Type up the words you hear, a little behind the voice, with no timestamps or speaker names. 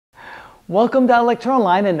Welcome to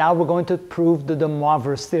Electron, and now we're going to prove the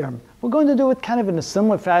Moivre's theorem. We're going to do it kind of in a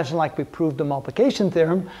similar fashion like we proved the multiplication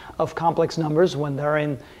theorem of complex numbers when they're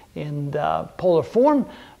in the polar form.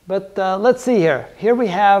 But let's see here. Here we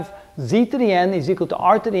have z to the n is equal to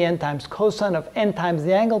r to the n times cosine of n times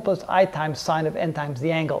the angle plus I times sine of n times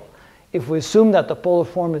the angle. If we assume that the polar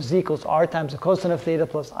form is z equals r times the cosine of theta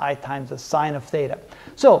plus I times the sine of theta.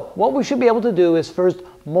 So what we should be able to do is first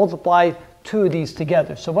multiply two of these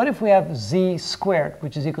together. So what if we have z squared,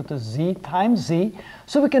 which is equal to z times z?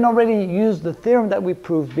 So we can already use the theorem that we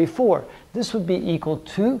proved before. This would be equal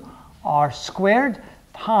to r squared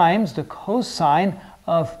times the cosine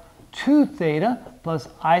of 2 theta plus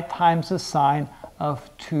I times the sine of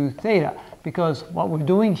 2 theta. Because what we're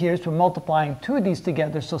doing here is we're multiplying two of these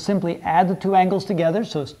together, so simply add the two angles together.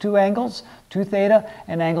 So it's two angles, 2 theta,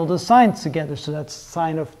 and angle the sines together. So that's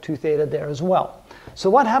sine of 2 theta there as well. So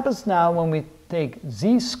what happens now when we take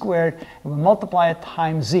z squared and we multiply it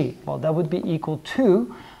times z? Well, that would be equal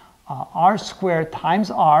to r squared times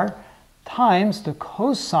r times the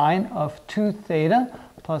cosine of 2 theta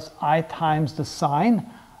plus I times the sine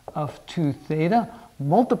of 2 theta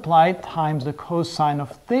multiplied times the cosine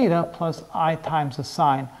of theta plus I times the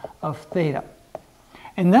sine of theta.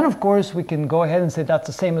 And then, of course, we can go ahead and say that's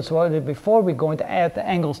the same as what we did before. We're going to add the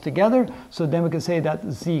angles together. So then we can say that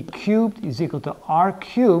z cubed is equal to r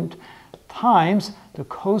cubed times the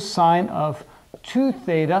cosine of 2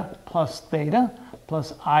 theta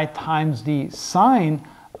plus I times the sine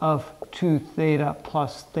of 2 theta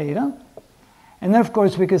plus theta. And then, of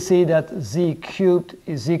course, we can see that z cubed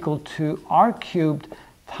is equal to r cubed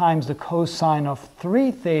times the cosine of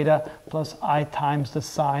 3 theta plus I times the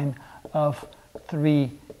sine of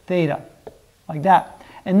 3 theta, like that.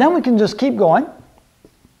 And then we can just keep going.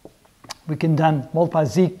 We can then multiply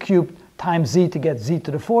z cubed times z to get z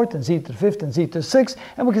to the 4th, and z to the 5th, and z to the 6th.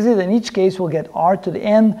 And we can see that in each case we'll get r to the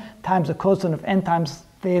n times the cosine of n times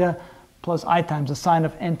theta plus I times the sine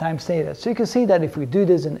of n times theta. So you can see that if we do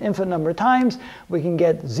this an infinite number of times, we can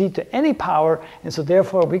get z to any power, and so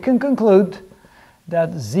therefore we can conclude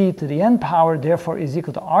that z to the n power therefore is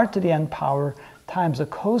equal to r to the n power times the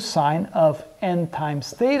cosine of n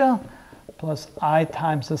times theta plus I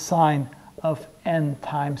times the sine of n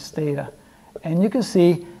times theta. And you can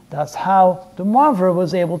see that's how the Moivre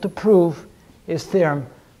was able to prove his theorem.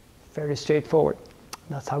 Very straightforward.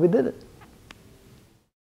 That's how we did it.